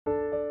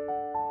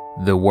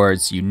The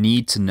words you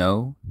need to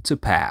know to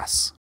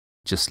pass.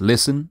 Just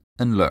listen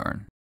and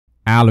learn.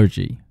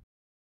 Allergy.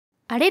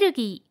 アレル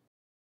ギ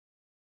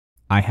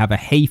I have a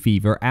hay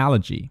fever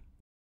allergy.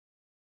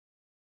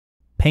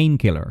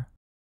 Painkiller.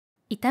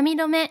 ー、痛み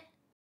止め、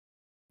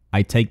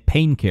 I take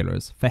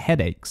painkillers for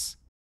headaches.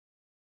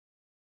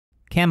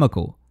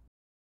 Chemical.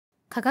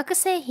 化学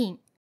製品、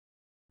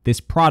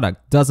 This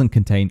product doesn't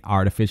contain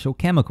artificial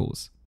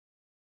chemicals.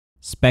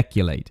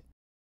 Speculate.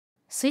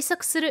 推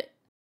測する、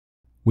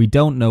 We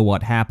don't know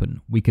what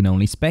happened. We can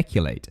only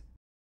speculate.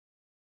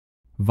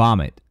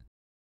 Vomit.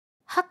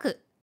 吐く、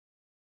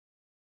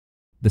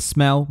 The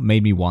smell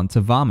made me want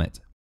to vomit.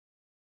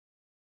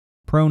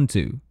 Prone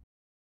to.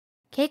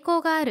 傾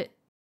向がある、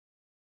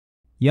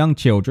 Young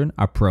children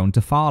are prone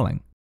to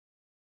falling.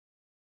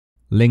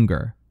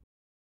 Linger.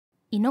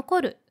 居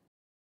残る、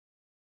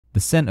 The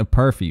scent of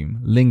perfume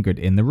lingered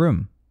in the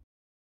room.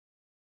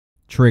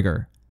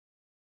 Trigger.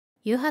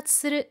 誘発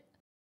する、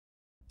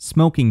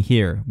 Smoking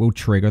here will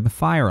trigger the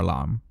fire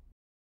alarm.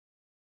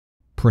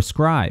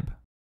 Prescribe.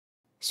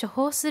 処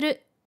方す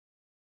る、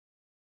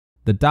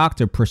 The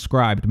doctor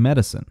prescribed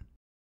medicine.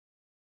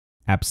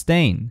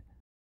 Abstain.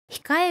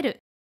 控える、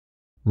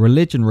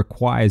 Religion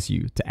requires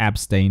you to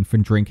abstain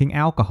from drinking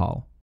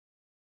alcohol.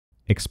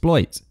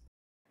 Exploit.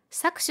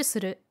 搾取す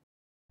る、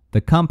 The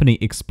company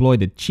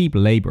exploited cheap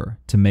labor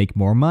to make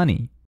more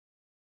money.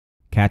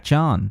 Catch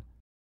on.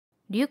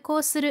 流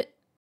行する、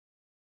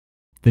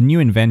 The new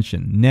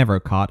invention never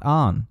caught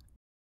on.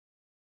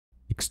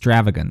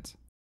 Extravagant.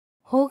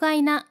 法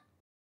外な、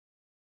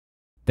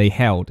 They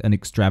held an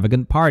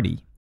extravagant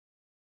party.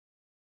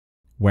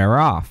 Wear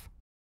off.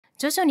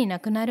 徐々にな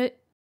くなる、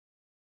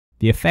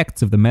 The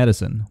effects of the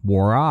medicine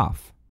wore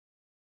off.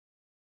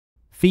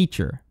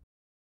 Feature.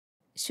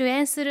 主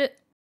演する、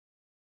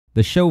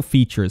 The show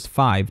features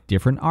 5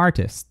 different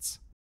artists.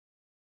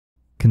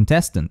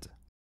 Contestant.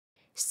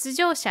 出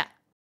場者、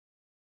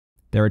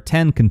 There are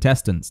 10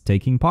 contestants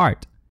taking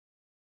part.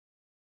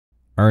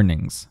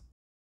 Earnings.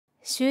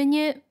 収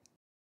入、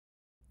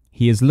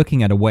 He is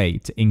looking at a way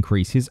to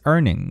increase his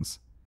earnings.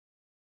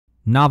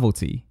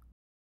 Novelty.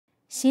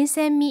 新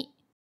鮮味、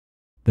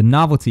 The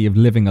novelty of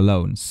living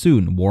alone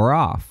soon wore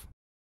off.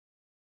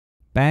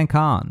 Bank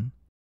on.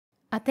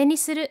 当てに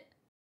する、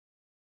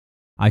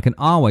 I can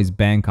always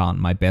bank on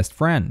my best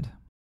friend.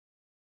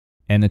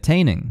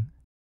 Entertaining.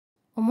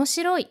 面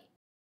白い、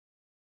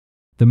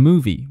 The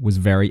movie was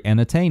very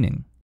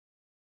entertaining.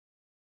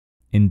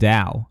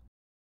 Endow.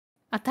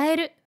 与え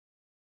る、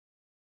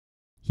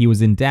 He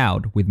was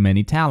endowed with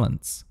many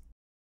talents.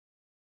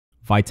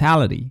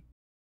 Vitality.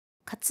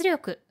 活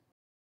力、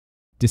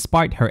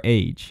 Despite her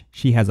age,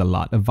 she has a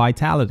lot of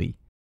vitality.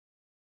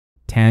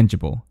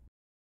 Tangible.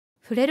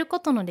 触れるこ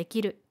とので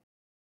きる、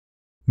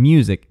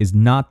 Music is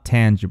not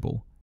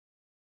tangible.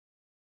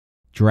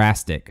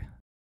 Drastic.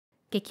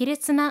 激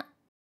烈な、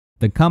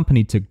 The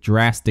company took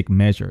drastic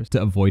measures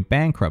to avoid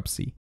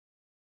bankruptcy.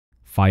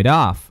 Fight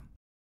off.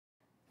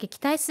 撃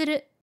退す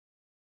る、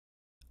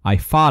 I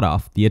fought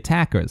off the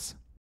attackers.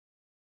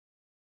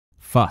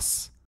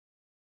 Fuss.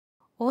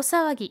 大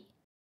騒ぎ、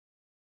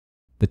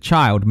 The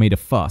child made a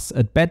fuss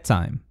at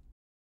bedtime.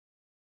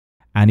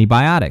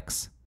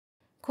 Antibiotics.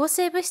 抗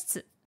生物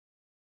質、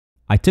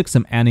 I took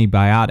some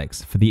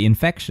antibiotics for the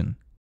infection.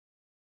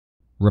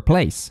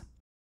 Replace.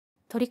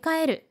 取り替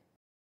える、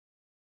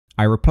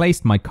 I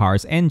replaced my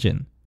car's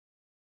engine.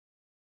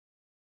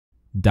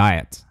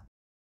 Diet.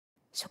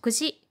 食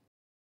事、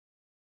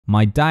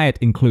 My diet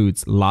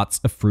includes lots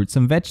of fruits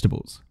and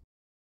vegetables.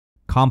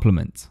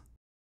 Compliment.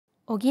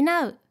 補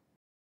う、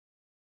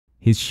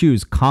 His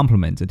shoes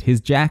complemented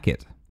his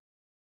jacket.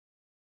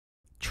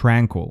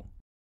 Tranquil.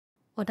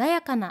 穏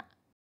やかな、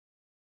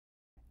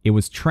 It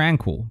was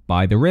tranquil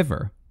by the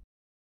river.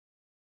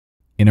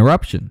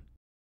 Interruption.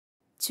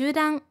 中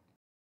断、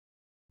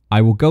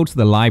 I will go to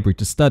the library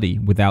to study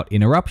without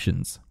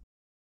interruptions.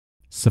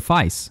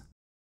 Suffice.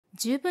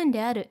 十分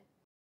である、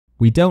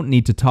 We don't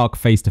need to talk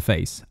face to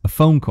face. A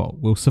phone call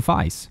will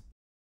suffice.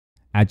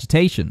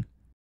 Agitation.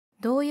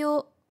 動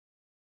揺、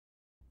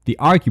 The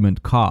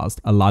argument caused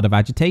a lot of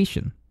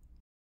agitation.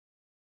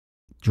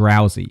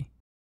 Drowsy.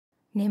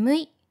 眠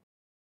い、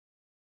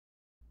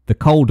 The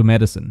cold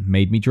medicine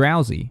made me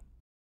drowsy.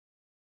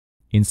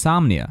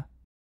 Insomnia.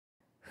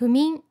 不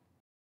眠、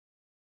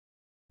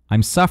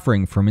 I'm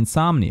suffering from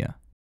insomnia.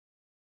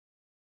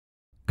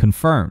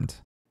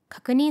 Confirmed.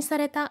 確認さ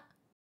れた、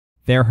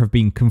 There have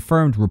been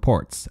confirmed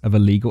reports of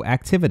illegal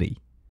activity.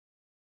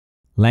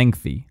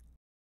 Lengthy.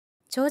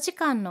 長時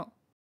間の、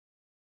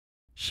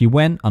 She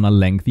went on a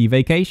lengthy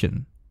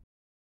vacation.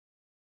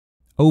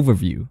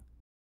 Overview.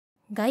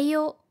 概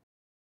要、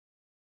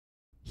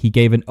 He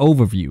gave an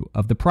overview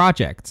of the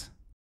project.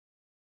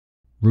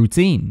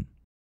 Routine.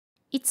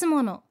 いつ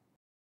もの、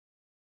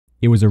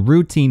 It was a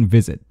routine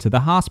visit to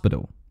the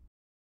hospital.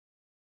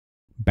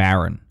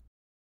 Barren.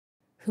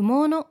 不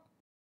毛の、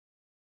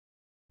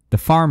 The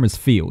farmer's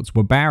fields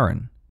were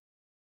barren.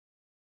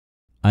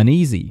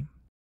 Uneasy.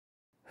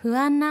 不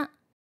安な、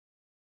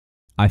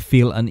 I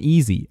feel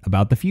uneasy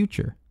about the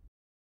future.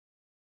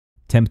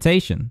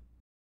 Temptation.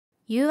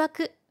 誘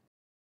惑、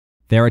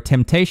 There are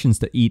temptations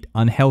to eat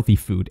unhealthy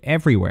food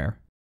everywhere.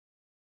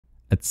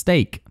 At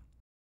stake.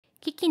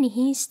 危機に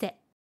瀕して、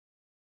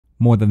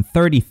 More than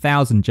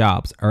 30,000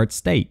 jobs are at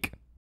stake.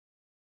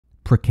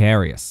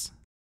 Precarious.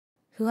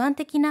 不安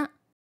的な、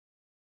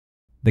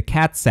 The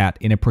cat sat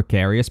in a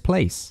precarious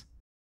place.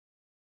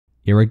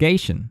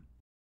 Irrigation.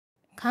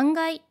 灌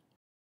漑、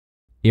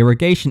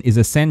 Irrigation is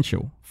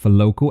essential for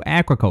local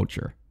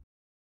agriculture.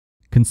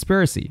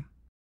 Conspiracy.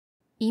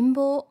 陰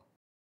謀、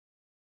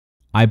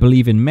 I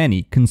believe in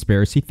many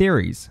conspiracy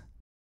theories.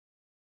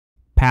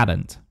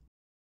 Patent.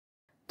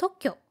 特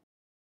許、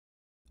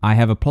 I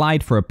have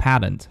applied for a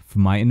patent for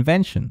my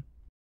invention.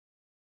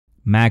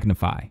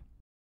 Magnify.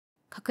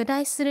 拡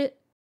大する、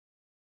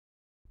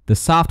 The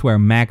software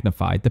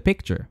magnified the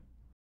picture.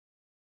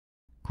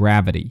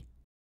 Gravity.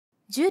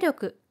 重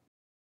力、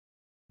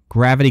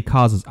 Gravity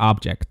causes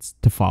objects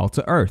to fall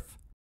to Earth.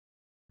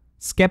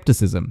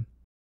 Skepticism.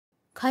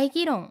 懐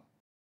疑論、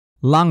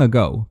 Long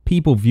ago,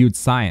 people viewed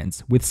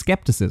science with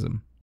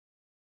skepticism.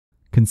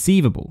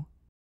 Conceivable.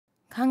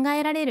 考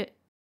えられる、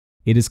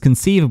 It is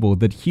conceivable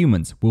that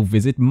humans will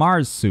visit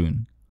Mars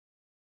soon.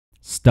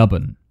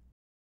 Stubborn.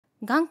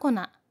 頑固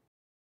な、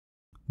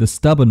 The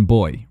stubborn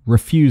boy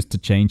refused to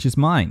change his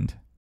mind.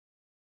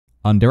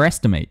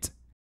 Underestimate.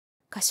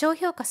 過小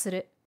評価す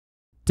る、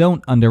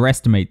 Don't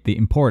underestimate the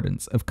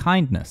importance of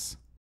kindness.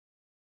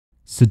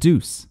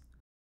 Seduce.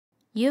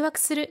 誘惑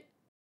する、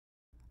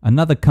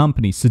 Another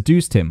company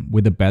seduced him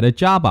with a better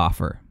job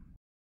offer.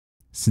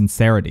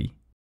 Sincerity.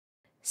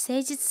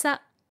 誠実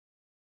さ、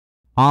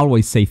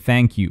 Always say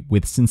thank you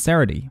with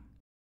sincerity.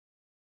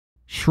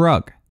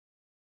 Shrug.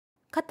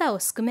 肩を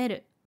すくめ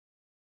る、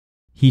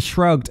 He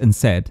shrugged and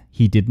said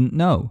he didn't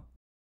know.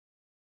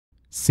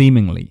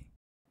 Seemingly.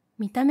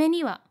 見た目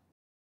には、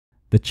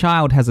 The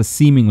child has a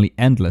seemingly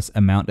endless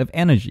amount of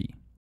energy.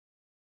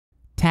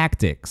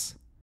 Tactics.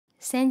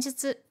 戦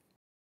術、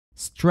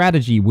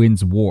 Strategy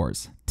wins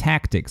wars.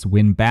 Tactics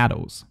win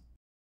battles.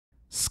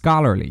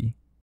 Scholarly.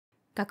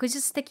 学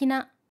術的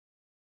な、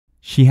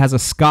 She has a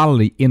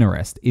scholarly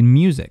interest in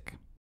music.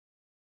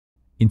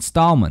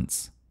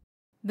 Installments.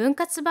 分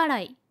割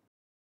払い、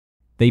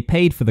 They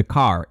paid for the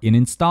car in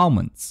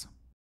installments.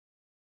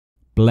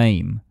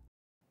 Blame.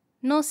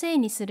 のせい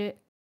にする、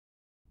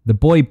 The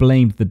boy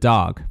blamed the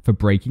dog for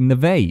breaking the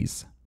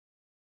vase.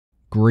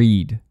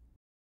 Greed.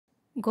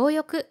 強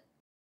欲、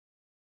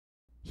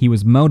 He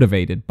was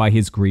motivated by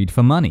his greed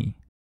for money.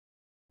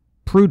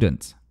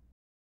 Prudent.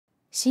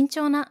 慎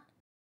重な、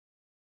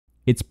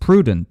 It's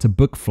prudent to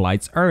book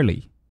flights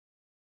early.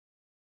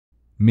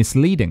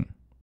 Misleading.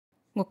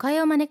 誤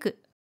解を招く、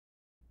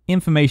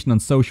 Information on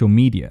social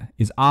media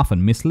is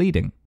often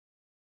misleading.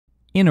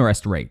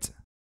 Interest rate.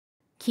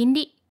 金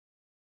利、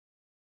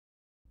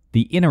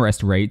 The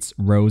interest rates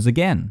rose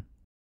again.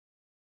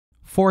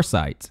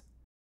 Foresight.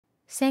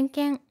 先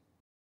見、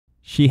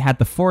 She had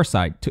the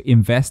foresight to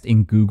invest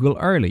in Google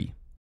early.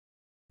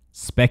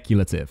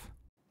 Speculative.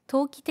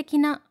 投機的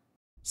な、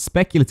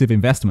 Speculative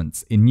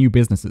investments in new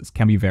businesses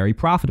can be very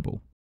profitable.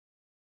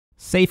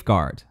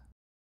 Safeguard.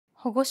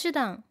 保護手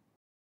段、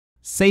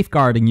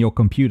 Safeguarding your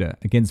computer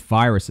against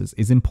viruses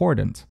is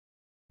important.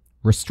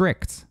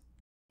 Restrict.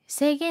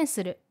 制限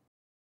する、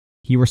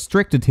 He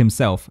restricted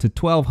himself to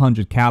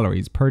 1,200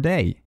 calories per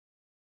day.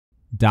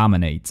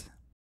 Dominate.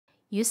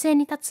 優勢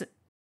に立つ、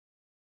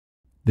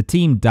 The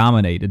team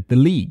dominated the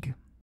league.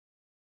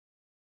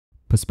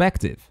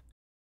 Perspective.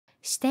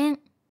 視点、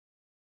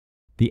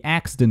 The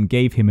accident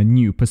gave him a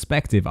new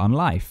perspective on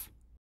life.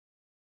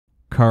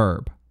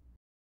 Curb.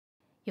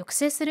 抑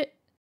制する、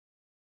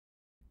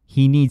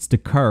 He needs to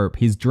curb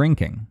his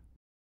drinking.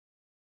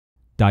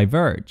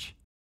 Diverge.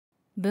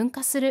 分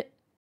化する、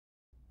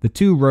 The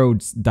two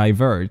roads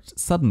diverged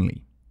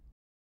suddenly.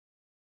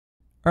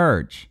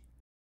 Urge.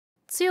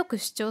 強く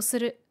主張す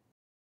る、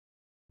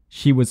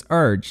 She was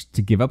urged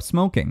to give up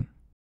smoking.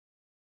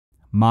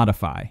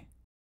 Modify.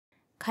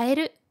 変え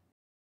る、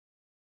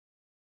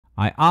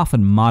 I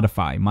often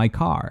modify my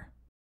car.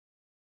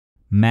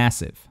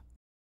 Massive.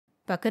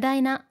 莫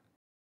大な、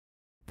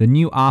 The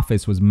new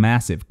office was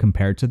massive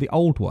compared to the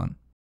old one.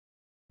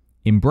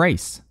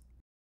 Embrace.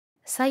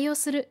 採用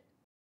する、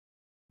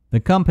 The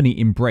company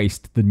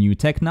embraced the new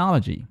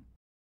technology.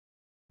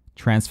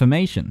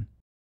 Transformation.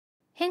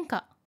 変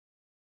化、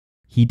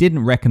 He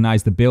didn't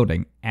recognize the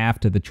building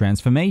after the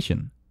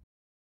transformation.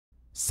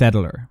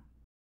 Settler.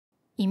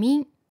 移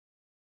民、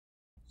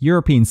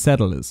 European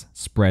settlers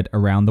spread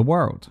around the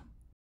world.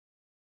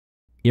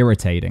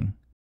 Irritating.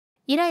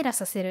 イライラ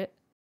させる、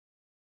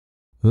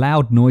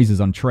 Loud noises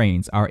on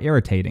trains are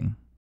irritating.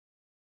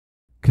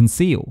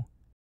 Conceal.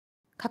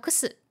 隠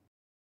す、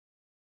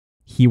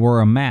 He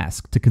wore a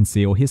mask to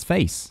conceal his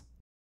face.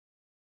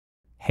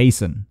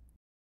 Hasten.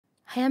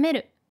 早め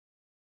る、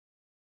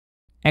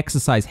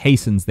 Exercise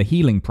hastens the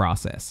healing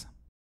process.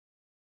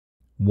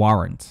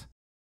 Warrant.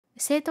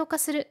 正当化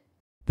する、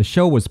 The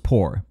show was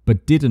poor,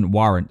 but didn't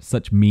warrant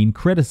such mean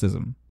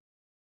criticism.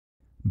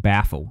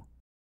 Baffle.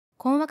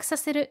 困惑さ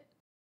せる、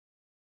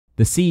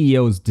 The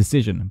CEO's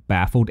decision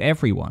baffled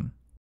everyone.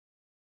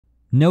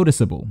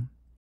 Noticeable.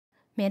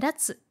 目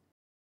立つ、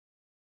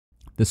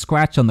 The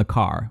scratch on the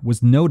car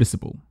was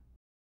noticeable.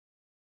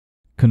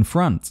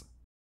 Confront.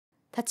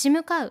 立ち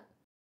向かう、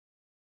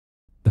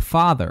 The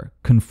father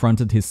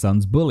confronted his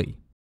son's bully.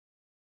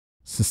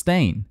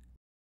 Sustain.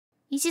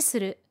 維持す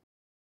る、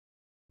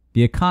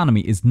 The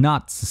economy is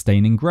not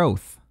sustaining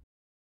growth.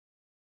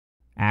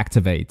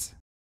 Activate.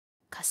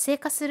 活性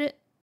化する、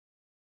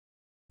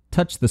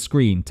 Touch the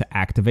screen to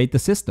activate the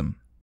system.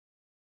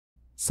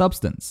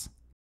 Substance.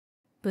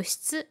 物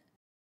質、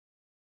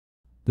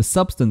 The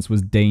substance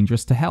was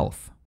dangerous to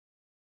health.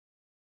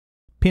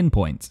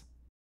 Pinpoint.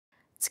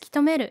 突き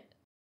止める、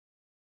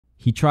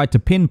 He tried to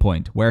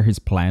pinpoint where his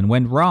plan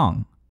went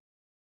wrong.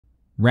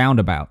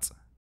 Roundabout.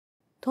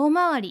 遠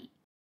回り、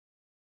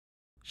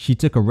 She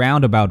took a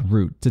roundabout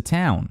route to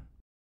town.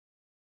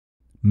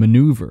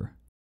 Maneuver.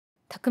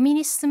 巧み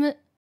に進む、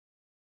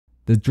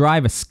 The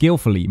driver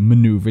skillfully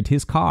maneuvered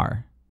his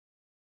car.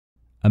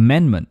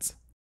 Amendment.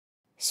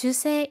 修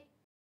正、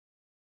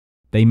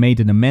 They made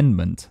an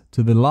amendment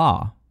to the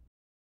law.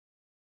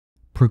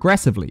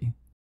 Progressively.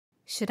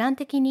 手段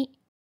的に、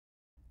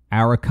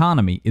 Our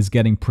economy is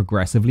getting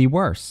progressively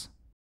worse.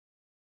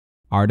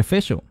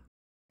 Artificial.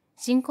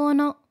 人工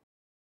の、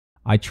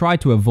 I try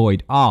to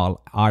avoid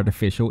all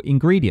artificial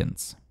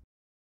ingredients.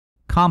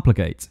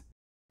 Complicate.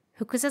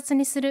 複雑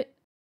にする、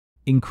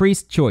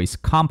 Increased choice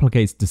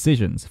complicates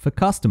decisions for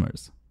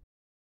customers.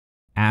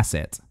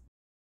 Asset.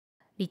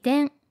 利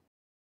点、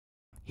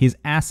 His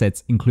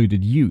assets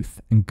included youth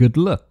and good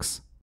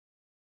looks.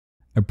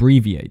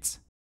 Abbreviate.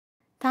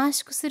 短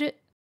縮する、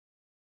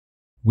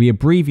 We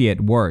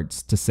abbreviate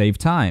words to save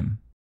time.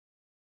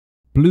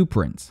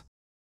 Blueprint.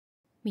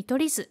 見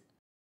取り図、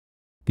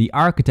 The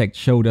architect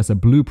showed us a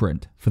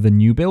blueprint for the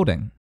new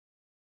building.